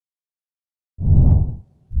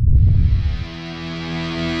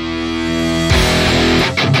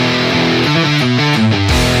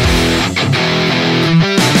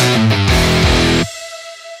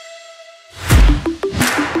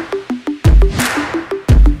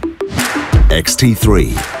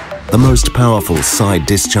XT3, the most powerful side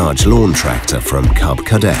discharge lawn tractor from Cub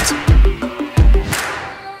Cadet.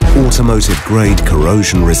 Automotive-grade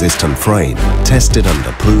corrosion-resistant frame, tested and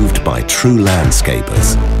approved by true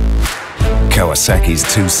landscapers. Kawasaki's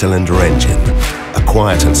two-cylinder engine, a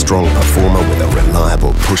quiet and strong performer with a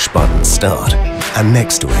reliable push-button start, and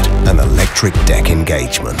next to it, an electric deck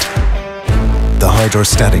engagement. The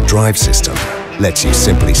hydrostatic drive system lets you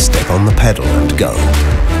simply step on the pedal and go.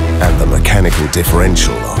 And the mechanical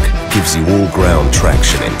differential lock gives you all-ground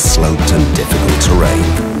traction in sloped and difficult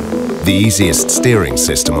terrain. The easiest steering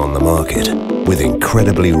system on the market, with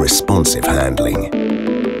incredibly responsive handling.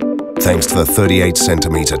 Thanks to the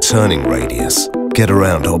 38cm turning radius, get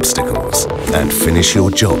around obstacles and finish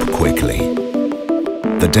your job quickly.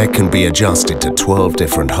 The deck can be adjusted to 12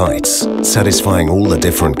 different heights, satisfying all the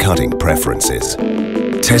different cutting preferences.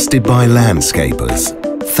 Tested by landscapers,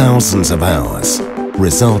 thousands of hours,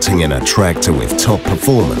 resulting in a tractor with top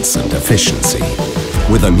performance and efficiency.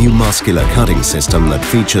 With a new muscular cutting system that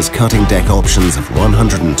features cutting deck options of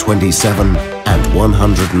 127 and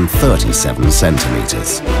 137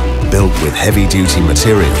 centimeters. Built with heavy-duty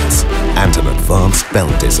materials and an advanced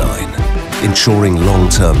belt design, ensuring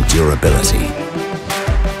long-term durability.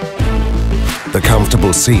 The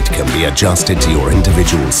comfortable seat can be adjusted to your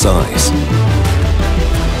individual size.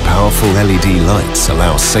 Powerful LED lights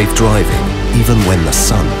allow safe driving even when the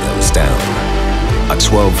sun goes down. A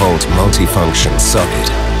 12-volt multifunction socket,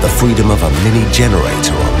 the freedom of a mini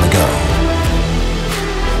generator on the go.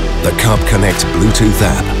 The Cub Connect Bluetooth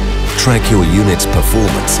app. Track your unit's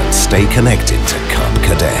performance and stay connected to Cub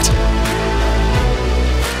Cadet.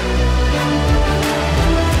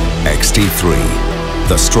 XT3,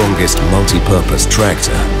 the strongest multi-purpose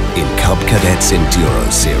tractor in Cub Cadet's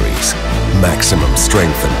Enduro series. Maximum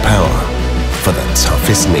strength and power for the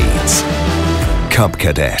toughest needs. Cub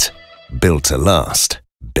Cadet, built to last,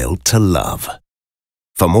 built to love.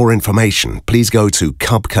 For more information, please go to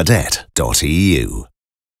cubcadet.eu.